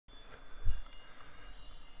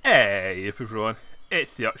Hey everyone,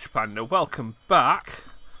 it's the Yorkshire Panda. Welcome back.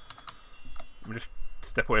 Let me just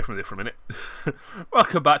step away from this for a minute.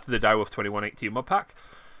 Welcome back to the DireWolf20 1.18 mod pack.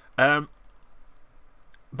 My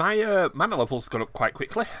mana level's gone up quite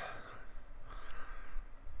quickly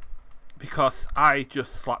because I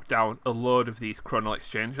just slapped down a load of these chronal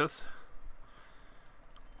exchanges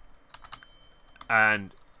and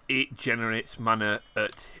it generates mana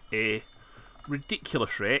at a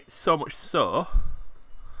ridiculous rate, so much so,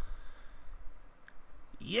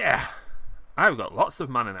 yeah, I've got lots of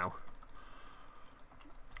mana now.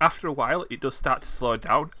 After a while it does start to slow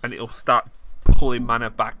down and it'll start pulling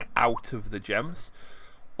mana back out of the gems.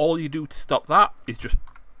 All you do to stop that is just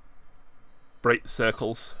break the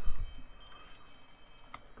circles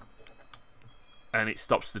and it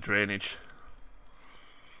stops the drainage.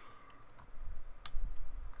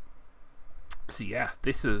 So yeah,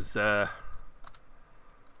 this is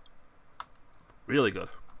really good.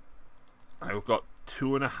 I've got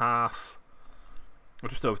 2.5 or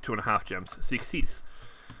just over 2.5 gems. So you can see it's,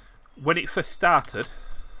 when it first started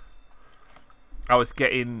I was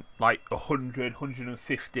getting like 100,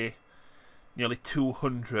 150, nearly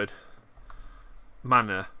 200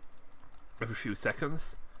 mana every few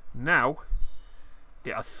seconds. Now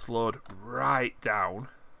it has slowed right down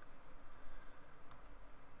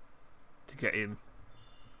to getting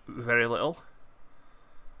very little,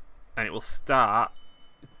 and it will start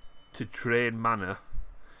to drain mana.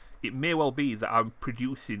 It may well be that I'm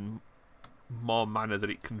producing more mana than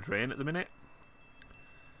it can drain at the minute,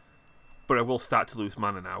 but I will start to lose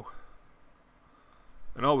mana now,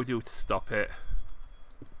 and all we do to stop it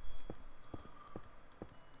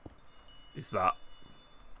is that.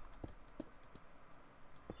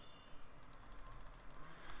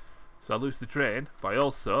 So I lose the drain, but I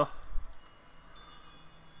also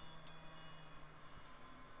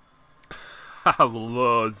have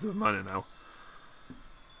loads of mana now,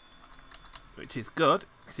 which is good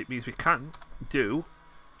because it means we can do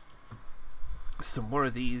some more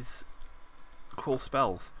of these cool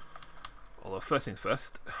spells. Although first things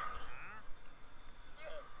first,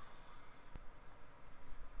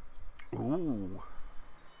 ooh,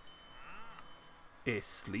 a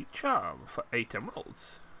sleep charm for 8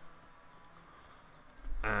 emeralds.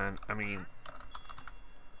 And I mean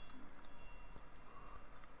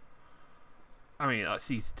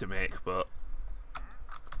that's easy to make, but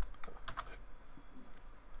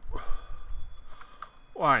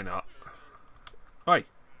why not? Oi,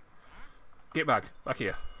 get back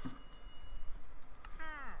here.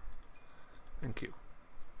 Thank you.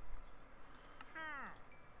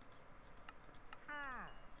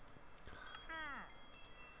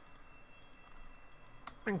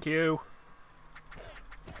 Thank you.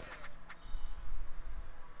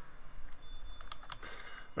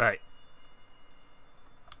 Right.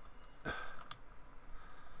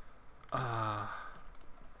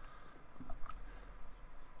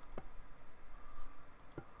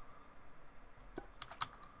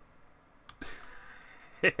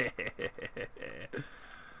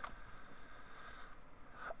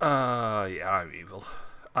 Yeah, I'm evil.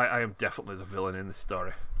 I am definitely the villain in this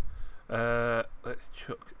story. Let's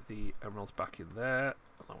chuck the emeralds back in there,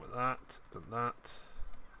 along with that and that.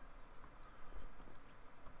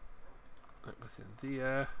 That goes in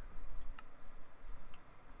there.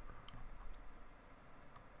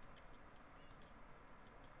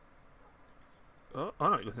 Oh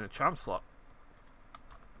no, it goes in a charm slot.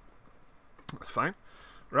 That's fine.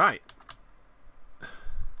 Right.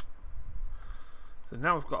 So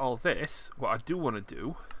now we've got all this, what I do want to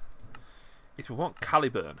do is we want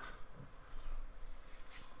Caliburn.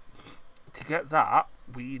 To get that,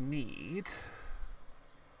 we need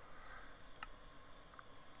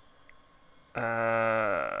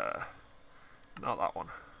not that one.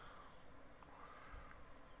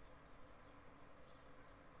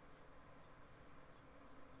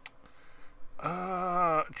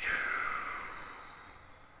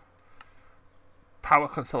 Power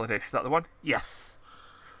consolidation, is that the one? Yes.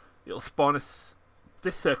 It'll spawn us.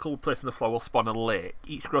 This circle we place on the floor will spawn a lake.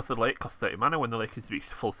 Each growth of the lake costs 30 mana. When the lake is reached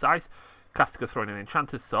full size, caster throwing an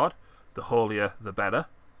enchanted sword. The holier the better.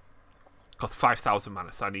 Costs 5,000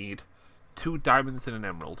 mana, so I need 2 diamonds and an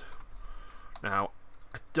emerald. Now,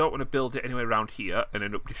 I don't want to build it anywhere around here and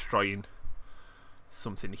end up destroying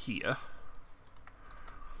something here.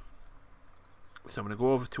 So I'm going to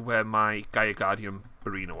go over to where my Gaia Guardian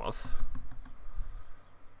arena was.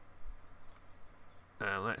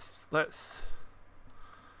 And let's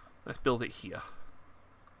build it here.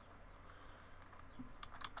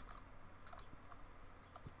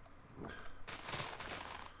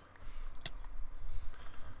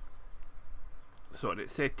 So what did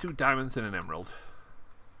it say? 2 diamonds and an emerald.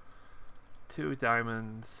 2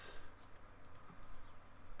 diamonds,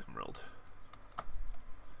 emerald.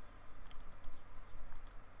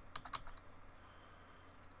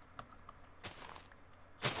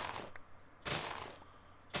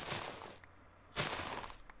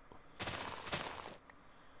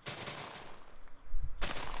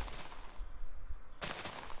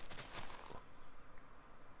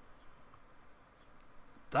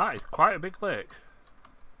 That is quite a big lake.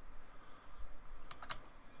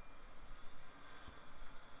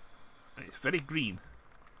 And it's very green.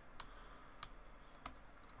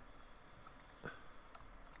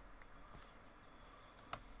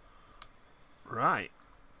 Right.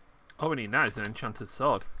 All we need now is an enchanted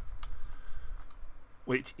sword.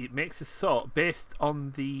 Which it makes a sword, based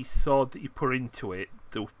on the sword that you put into it,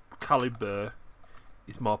 the caliber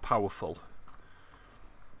is more powerful.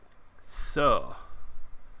 So,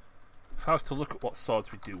 if I was to look at what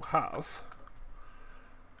swords we do have,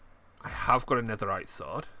 I have got a netherite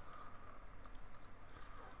sword.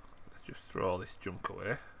 Let's just throw all this junk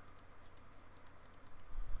away.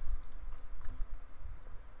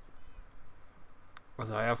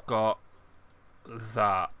 Although I have got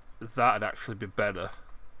that. That'd actually be better.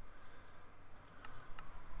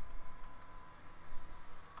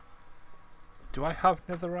 Do I have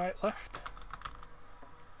netherite left?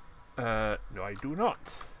 No, I do not.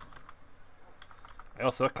 I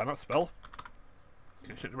also cannot spell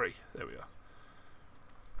ancient debris. There we are.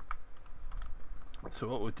 So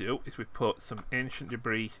what we'll do is we put some ancient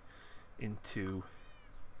debris into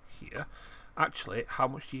here. Actually, how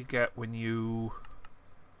much do you get when you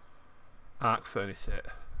arc furnace it?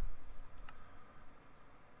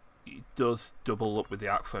 It does double up with the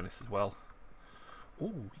arc furnace as well.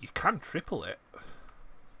 Ooh, you can triple it.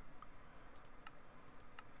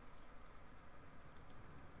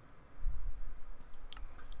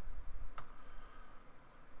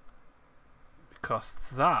 Because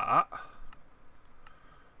that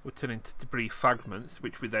would turn into debris fragments,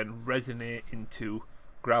 which we then resonate into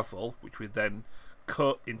gravel, which we then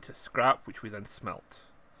cut into scrap, which we then smelt.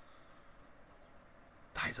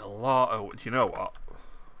 That is a lot of... Do you know what?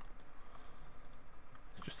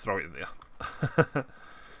 Just throw it in there.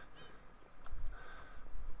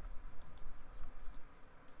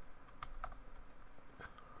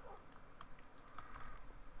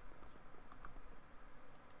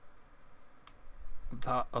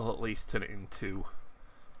 That'll at least turn it into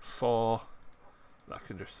 4 that I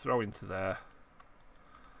can just throw into there.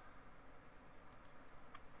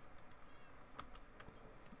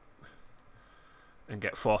 And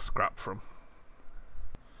get 4 scrap from.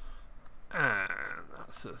 And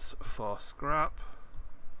that's us 4 scrap.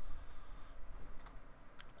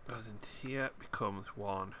 Goes into here, becomes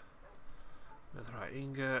 1 netherite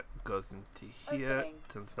ingot, goes into here,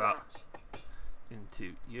 turns that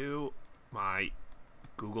into you. My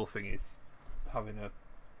Google thing is having a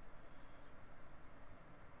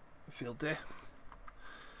field day.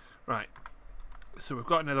 Right, so we've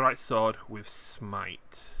got a netherite sword with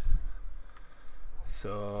smite.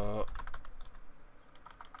 So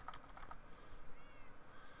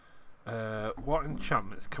what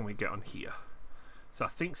enchantments can we get on here? So I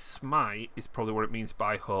think smite is probably what it means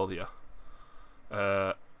by holier.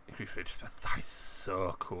 Increase rage. That is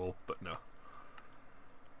so cool, but no.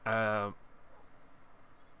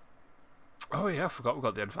 Oh yeah, I forgot we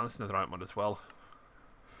got the advanced netherite mod as well.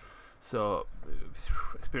 So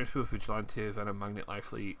experience with vigilante, venom, magnet,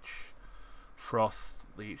 life leech, frost,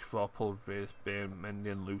 leech, vorpal, raise, bane,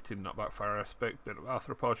 mending, looting, knockback, fire aspect, bit of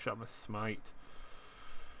arthropod, sharpness, smite,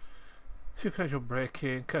 supernatural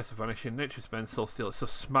breaking, curse of vanishing, nature's bend, soul stealer. So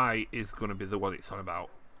smite is going to be the one it's on about.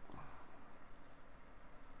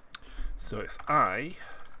 So if I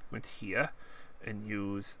went here and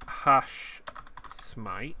use hash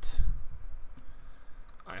smite,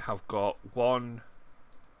 I have got 1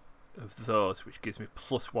 of those, which gives me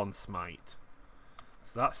 +1 smite.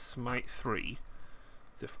 So that's smite 3.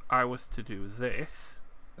 So if I was to do this,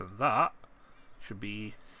 and that should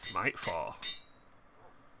be smite 4.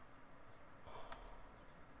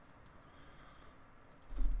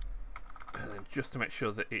 And then just to make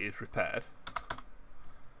sure that it is repaired,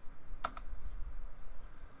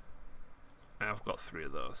 I've got 3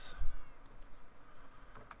 of those.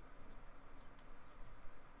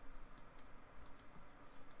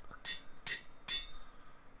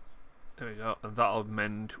 There we go, and that'll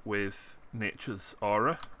mend with nature's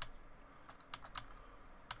aura.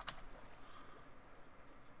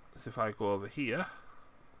 So if I go over here,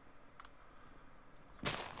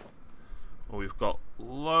 well, we've got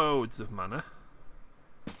loads of mana.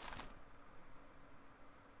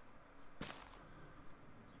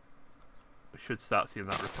 We should start seeing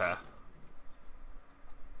that repair.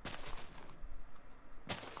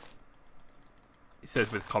 It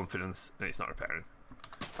says with confidence, and it's not repairing.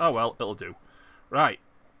 Oh well, it'll do. Right.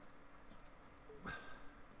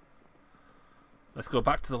 Let's go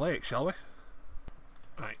back to the lake, shall we?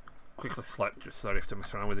 Right, quickly select, just sorry if I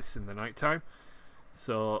mess around with this in the night time.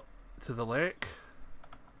 So, to the lake.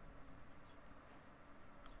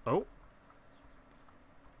 Oh.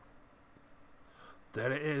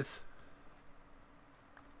 There it is.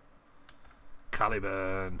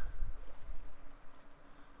 Caliburn.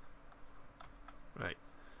 Right.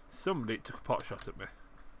 Somebody took a pot shot at me.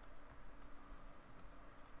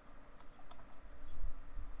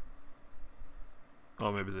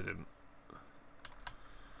 Or maybe they didn't.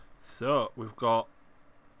 So, we've got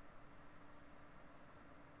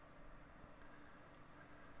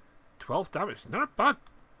 $12 damage. Not bad.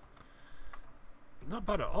 Not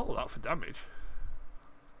bad at all, that for damage.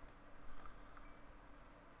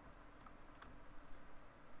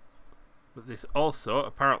 But this also,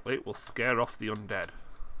 apparently, will scare off the undead.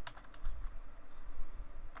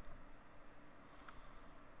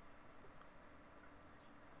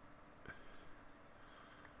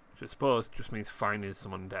 Which I suppose just means finding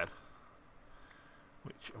some undead.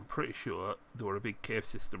 Which I'm pretty sure there were a big cave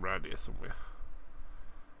system around here somewhere.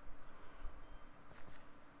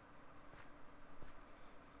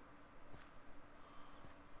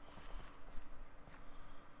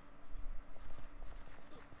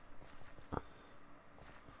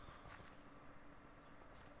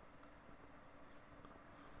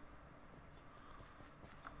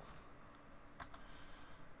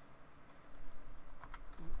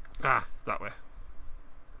 Ah, it's that way.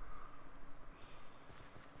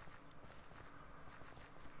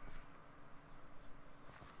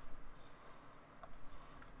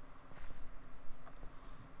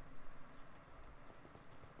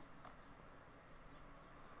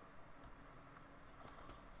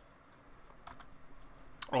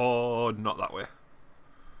 Oh, not that way.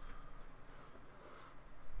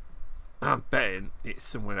 I'm betting it's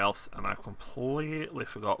somewhere else and I completely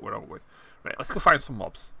forgot where I'm going. Right, let's go find some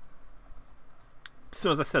mobs. As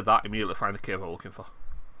soon as I said that, I immediately find the cave I'm looking for.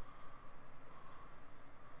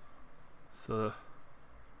 So...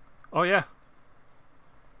 oh yeah.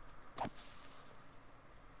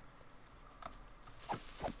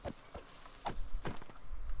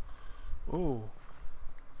 Oh.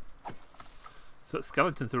 So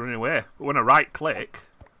skeletons are running away. But when I right click,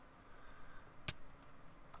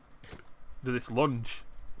 do this lunge.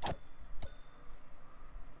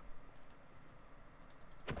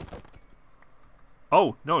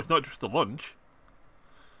 Oh, no, it's not just a lunge.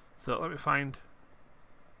 So let me find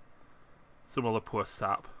some other poor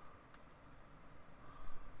sap.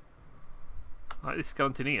 Like this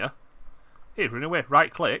skeleton here. He'd run away.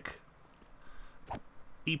 Right click.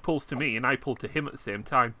 He pulls to me and I pull to him at the same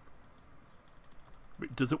time.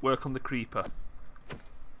 It doesn't work on the creeper.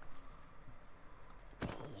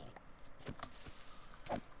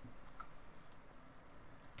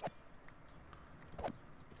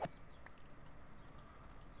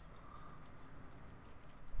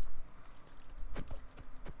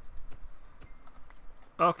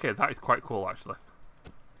 Okay, that is quite cool actually.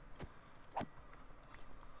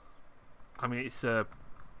 I mean, it's a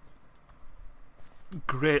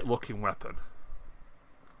great looking weapon.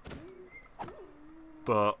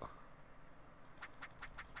 But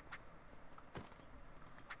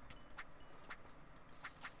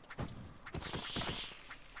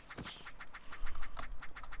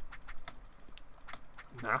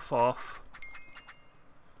naff off.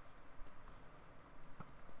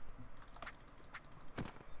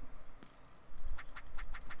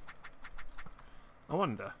 I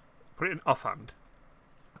wonder. Put it in offhand.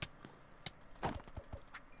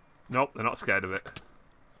 Nope, they're not scared of it.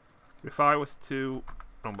 If I was to...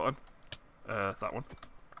 wrong button. That one.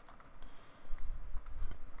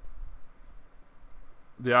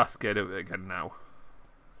 They are scared of it again now.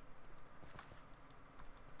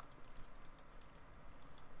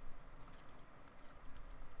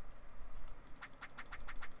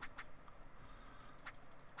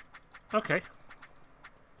 Okay.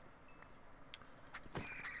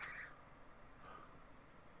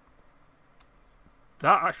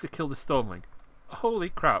 That actually killed a stoneling. Holy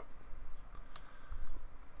crap.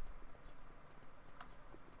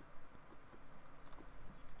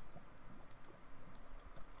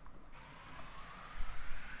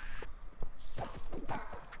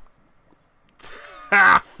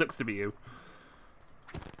 Ah, sucks to be you.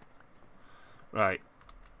 Right.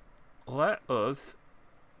 Let us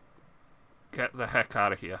get the heck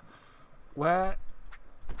out of here. Where...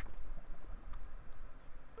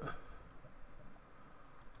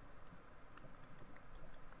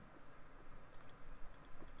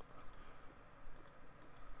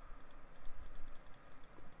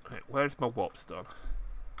 Where's my warp stone?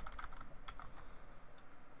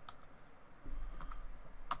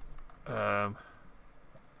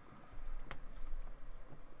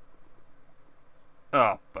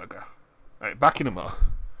 Oh, bugger. Right, back in a mo.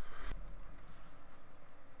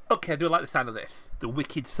 Okay, I do like the sound of this. The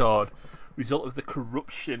wicked sword, result of the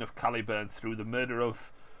corruption of Caliburn through the murder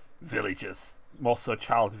of villagers, more so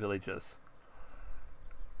child villagers.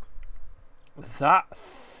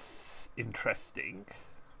 That's interesting.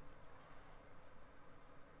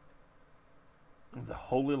 The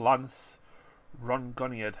Holy Lance,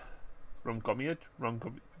 Rongoniad,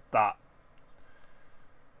 that.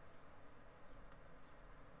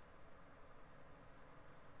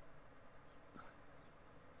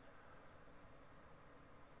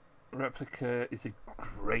 Replica is a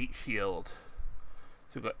great shield.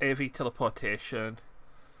 So we've got AV teleportation,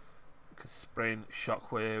 we can sprint,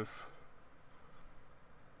 shockwave.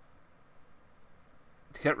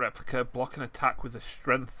 To get replica, block an attack with a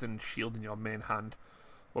strengthened shield in your main hand,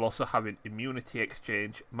 while also having immunity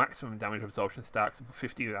exchange, maximum damage absorption stacks, up to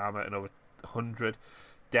 50 armor, and over 100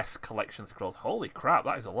 death collection scrolls. Holy crap,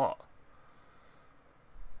 that is a lot.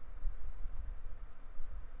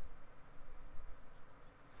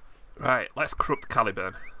 Right, let's corrupt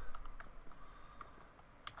Caliburn.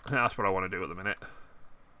 That's what I want to do at the minute.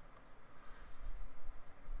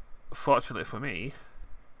 Fortunately for me,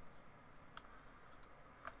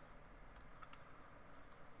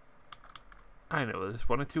 I know there's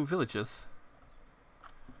 1 or 2 villagers.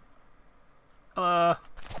 Hello.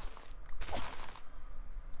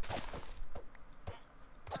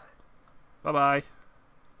 Bye bye.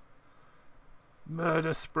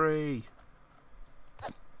 Murder spree.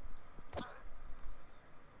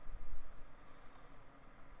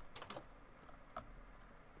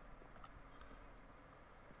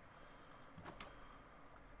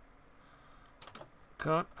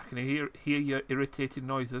 I can hear your irritating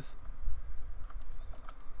noises.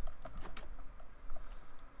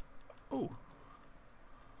 Oh.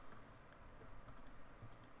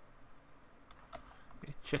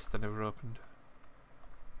 A chest I never opened.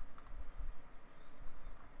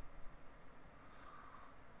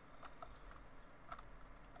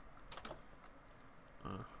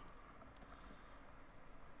 Oh.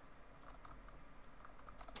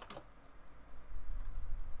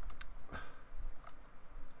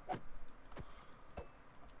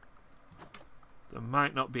 There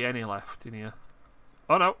might not be any left in here.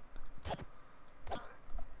 Oh no!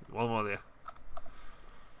 One more there.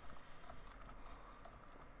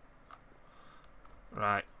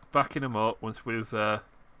 Right, backing them up once we've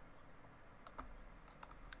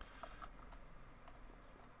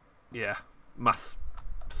yeah, mass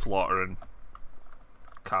slaughter and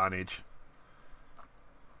carnage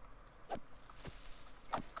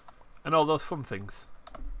and all those fun things.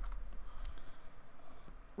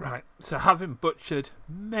 Right, so having butchered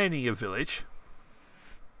many a village,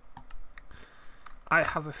 I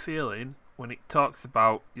have a feeling when it talks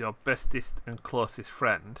about your bestest and closest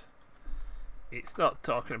friend, it's not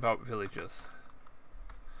talking about villagers.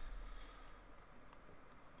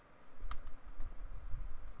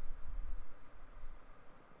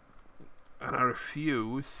 And I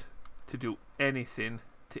refuse to do anything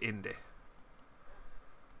to Indy.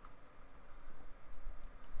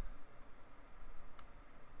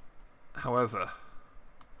 However,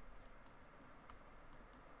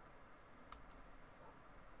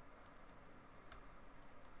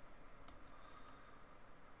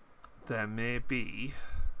 there may be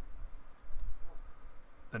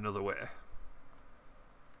another way,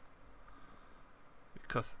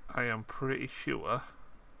 because I am pretty sure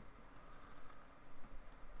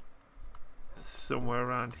somewhere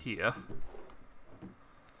around here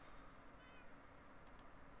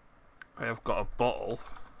I have got a bottle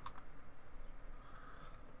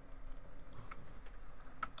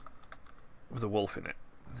with a wolf in it.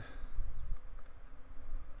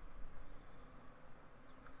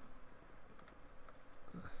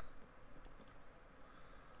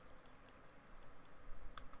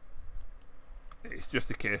 It's just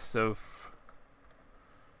a case of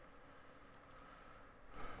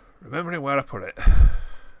remembering where I put it.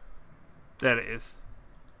 There it is.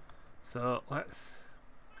 So let's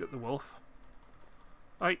get the wolf.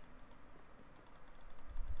 Right.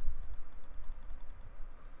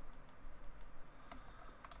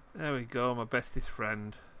 There we go, my bestest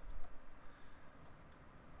friend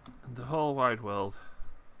in the whole wide world.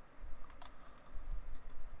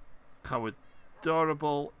 How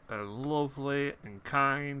adorable and lovely and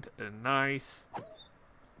kind and nice.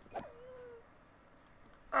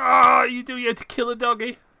 Ah, you do yet to kill a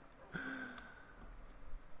doggy.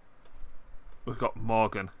 We've got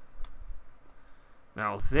Morgan.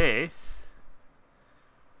 Now this,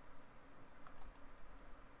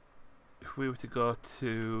 if we were to go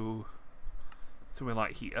to somewhere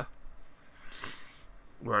like here,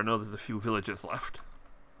 where I know there's a few villagers left.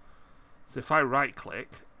 So if I right click,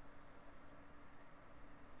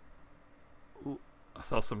 ooh, I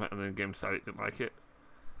saw something and then the game decided it didn't like it.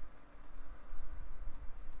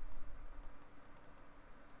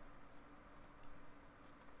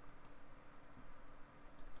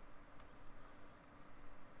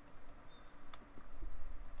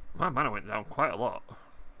 My mana went down quite a lot.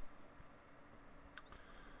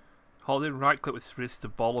 Holding right click with resist a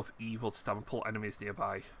ball of evil to stab and pull enemies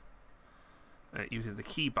nearby. Using the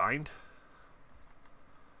keybind,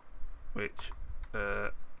 which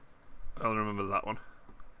I'll remember that one.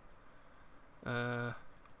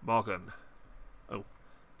 Morgan. Oh,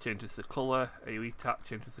 changes the colour. AoE tap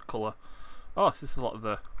changes the colour. Oh, so this is a lot of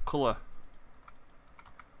the colour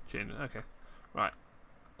changes. Okay, right.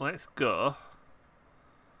 Let's go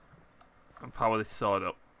and power this sword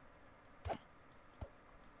up.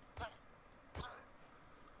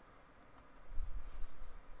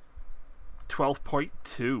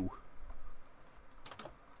 $12.2.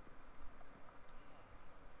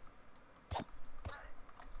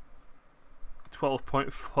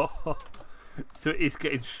 $12.4. So it is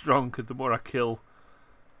getting stronger the more I kill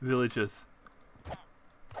villagers.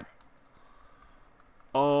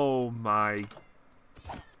 Oh my.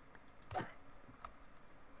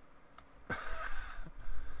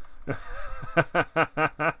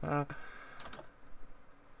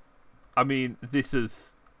 I mean, this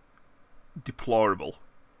is deplorable.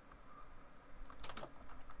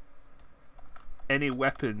 Any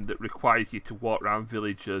weapon that requires you to walk around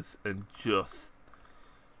villagers and just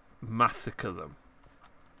massacre them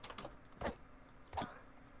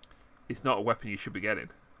is not a weapon you should be getting.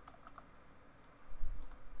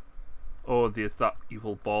 Oh, there's that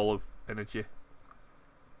evil ball of energy.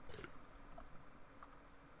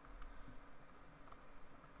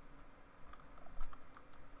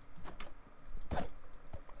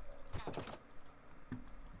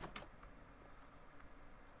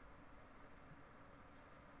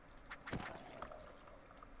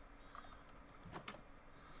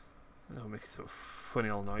 They'll make sort of funny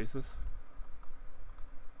old noises.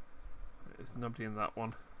 There's nobody in that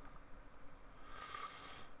one.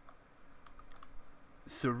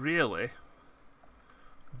 So really,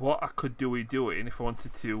 what I could be doing if I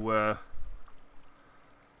wanted to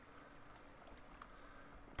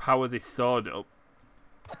power this sword up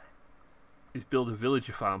is build a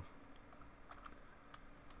villager farm.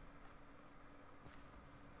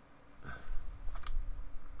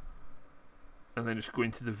 And then just go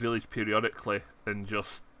into the village periodically and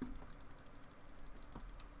just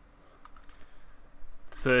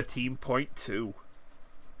 13.2.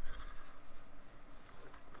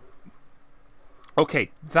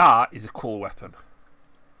 Okay, that is a cool weapon.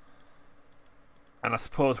 And I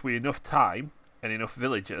suppose with enough time and enough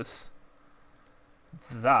villagers,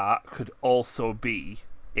 that could also be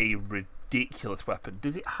a ridiculous weapon.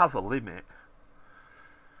 Does it have a limit?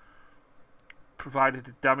 Provided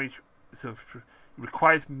the damage... So it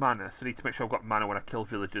requires mana, so I need to make sure I've got mana when I kill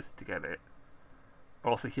villagers to get it.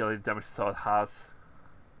 Also healing damage the sword has.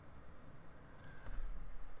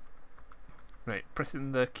 Right,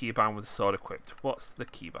 pressing the keybind with the sword equipped. What's the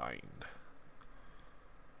keybind?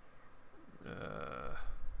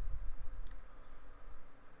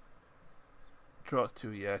 Draw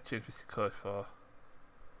to, yeah, change this code for.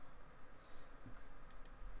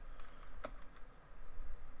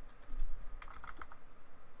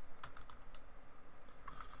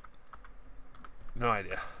 No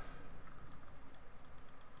idea.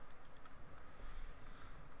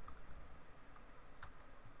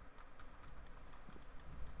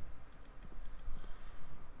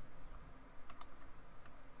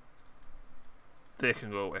 They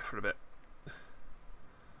can go away for a bit.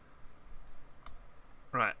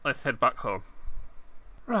 Right, let's head back home.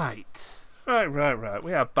 Right.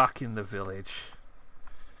 We are back in the village.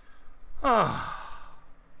 Ah.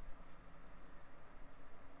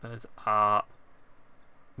 There's our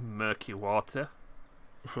murky water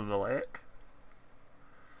from the lake.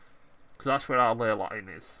 Because that's where our ley line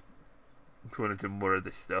is. If you want to do more of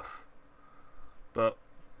this stuff. But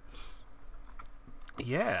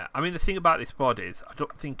yeah, I mean the thing about this mod is I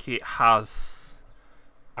don't think it has,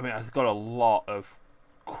 I mean it's got a lot of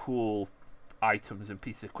cool items and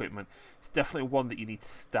pieces of equipment. It's definitely one that you need to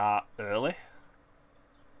start early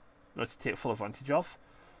in order to take full advantage of.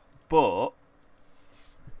 But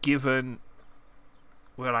given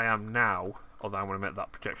where I am now, although I'm going to make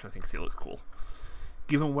that projection, I think it looks cool.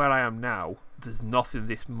 Given where I am now, there's nothing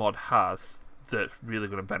this mod has that's really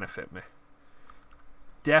going to benefit me.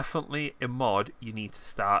 Definitely in mod, you need to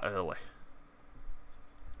start early.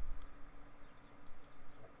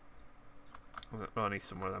 I need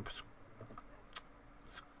some more of them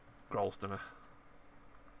scrolls, don't I?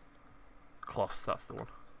 Cloths, that's the one.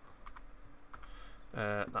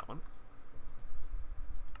 That one.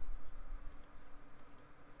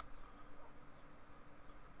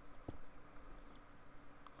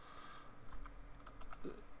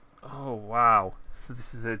 Oh wow, so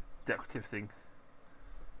this is a decorative thing.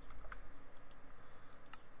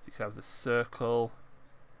 You can have the circle.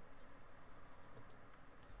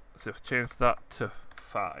 So if I change that to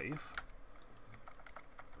 5,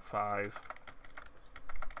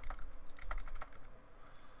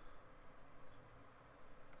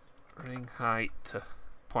 ring height to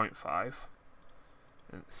 0.5,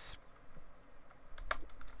 and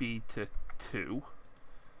speed to 2,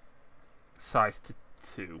 size to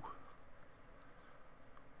 2.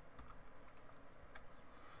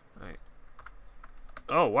 Right.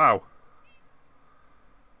 Oh wow.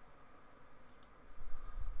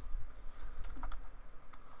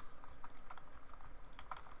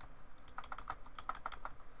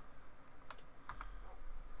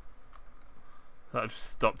 That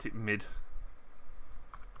just stopped it mid.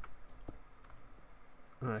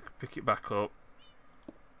 And I can pick it back up.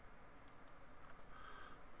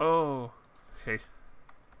 Oh, okay.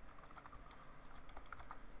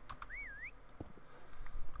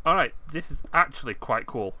 Alright, this is actually quite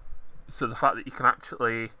cool. So the fact that you can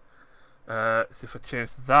actually, so if I change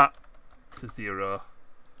that to 0,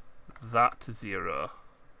 that to 0,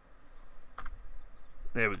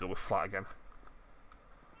 there we go, we're flat again.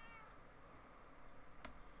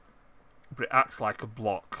 But it acts like a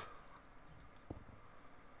block.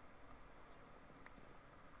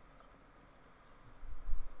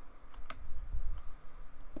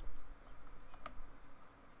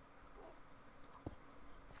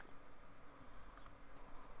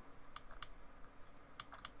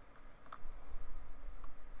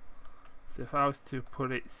 So if I was to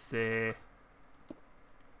put it, say,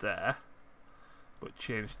 there, but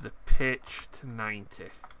change the pitch to 90.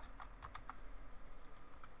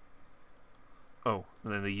 Oh,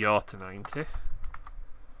 and then the yaw to 90.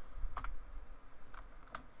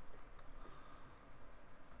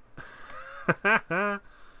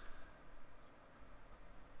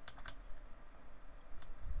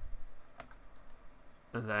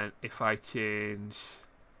 And then if I change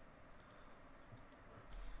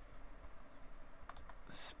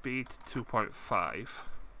speed to 2.5,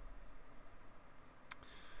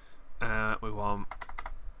 we want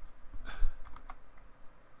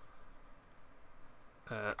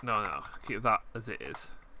no, keep that as it is.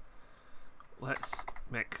 Let's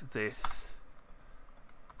make this.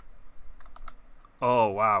 Oh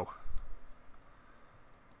wow.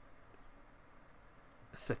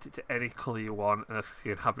 Set it to any colour you want, and if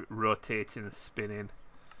you can have it rotating and spinning,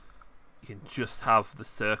 you can just have the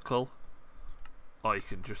circle, or you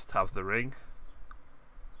can just have the ring.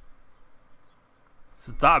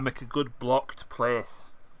 So that'll make a good block to place.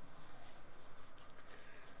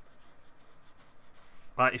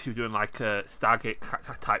 Like if you're doing like a Stargate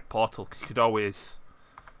type portal, cause you could always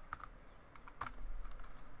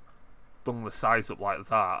bung the size up like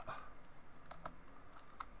that.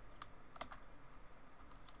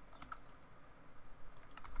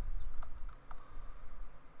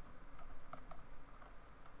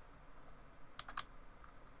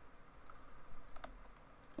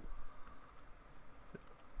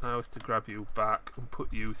 I was to grab you back and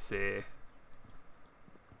put you, say,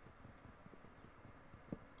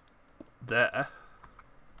 there.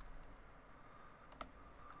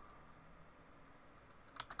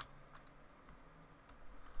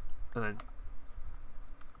 And then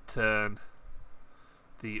turn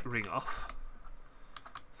the ring off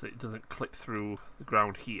so it doesn't clip through the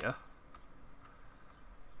ground here.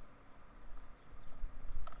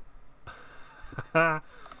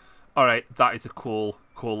 Alright, that is a cool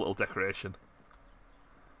little decoration.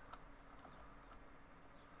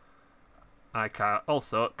 I cannot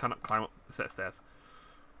climb up a set of stairs.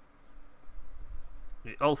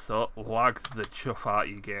 It also lags the chuff out of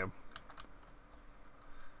your game.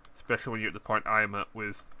 Especially when you're at the point I'm at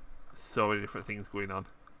with so many different things going on.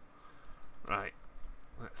 Right,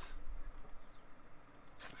 let's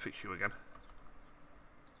fix you again.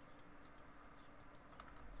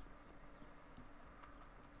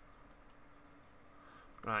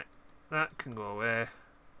 Right, that can go away.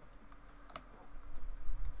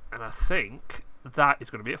 And I think that is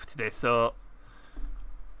going to be it for today. So,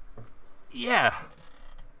 yeah.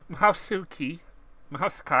 Mahasuki,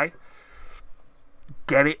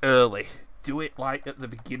 get it early. do it like at the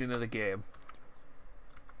beginning of the game,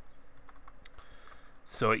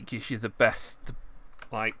 so it gives you the best,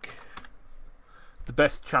 like the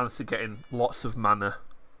best chance of getting lots of mana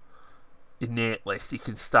innately, so you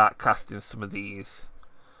can start casting some of these.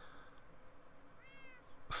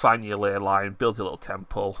 Find your ley line, build your little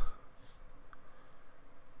temple.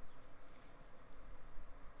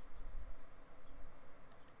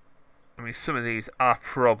 I mean, some of these are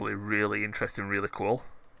probably really interesting, really cool.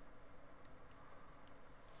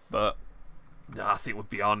 But I think we're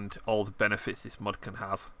beyond all the benefits this mod can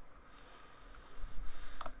have.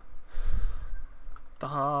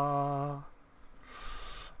 And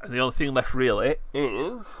the only thing left really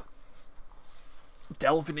is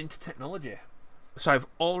delving into technology. So I've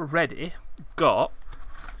already got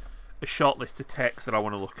a short list of techs that I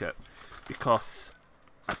want to look at, because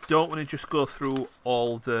I don't want to just go through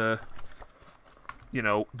all the, you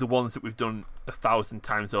know, the ones that we've done 1,000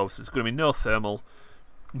 times over. So there's going to be no thermal,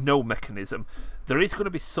 no mechanism. There is going to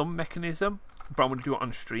be some mechanism, but I'm going to do it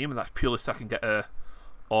on stream, and that's purely so I can get a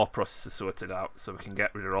ore processor sorted out, so we can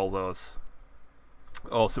get rid of all those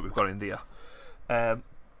ores that we've got in there.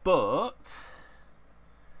 But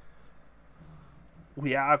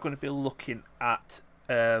we are going to be looking at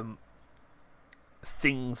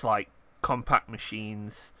things like compact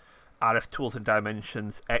machines, RF tools and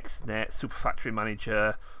dimensions, XNet, Super Factory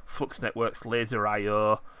Manager, Flux Networks, Laser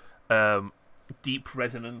IO. Deep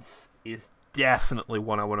Resonance is definitely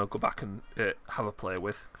one I want to go back and have a play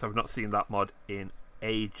with, because I've not seen that mod in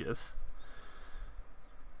ages.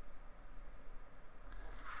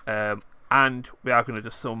 And we are going to do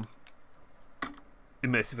some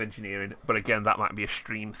immersive engineering, but again, that might be a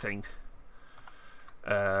stream thing.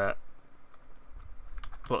 But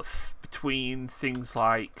between things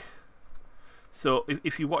like, so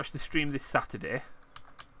if you watch the stream this Saturday,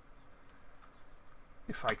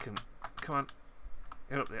 if I can, come on,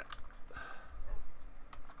 get up there.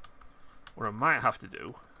 What I might have to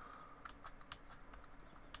do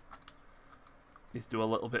is do a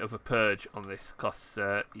little bit of a purge on this, because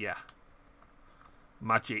yeah,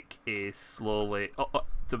 magic is slowly,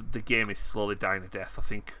 the game is slowly dying a death. I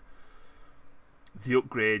think the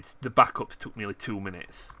upgrades, the backups took nearly 2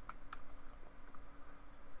 minutes,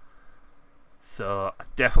 so I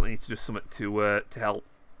definitely need to do something to help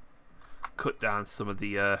cut down some of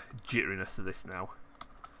the jitteriness of this now.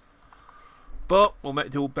 But we'll do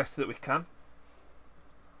the best that we can.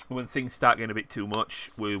 When things start getting a bit too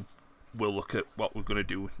much, we'll look at what we're going to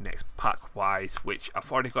do next pack wise, which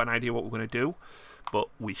I've already got an idea what we're going to do, but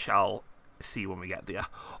we shall see when we get there.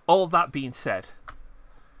 All that being said,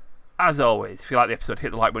 as always, if you like the episode,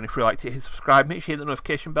 hit the like button. If you like it, hit subscribe. Make sure you hit the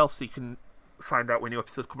notification bell so you can find out when new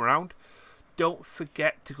episodes come around. Don't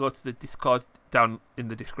forget to go to the Discord down in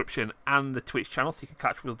the description and the Twitch channel, so you can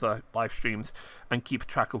catch up with the live streams and keep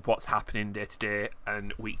track of what's happening day to day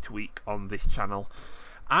and week to week on this channel,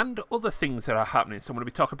 and other things that are happening. So I'm going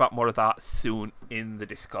to be talking about more of that soon in the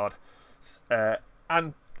Discord,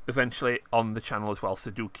 and eventually on the channel as well,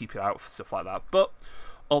 so do keep it out for stuff like that. But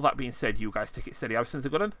all that being said, you guys take it steady. Have a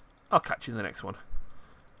good one. I'll catch you in the next one.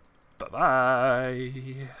 Bye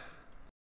bye.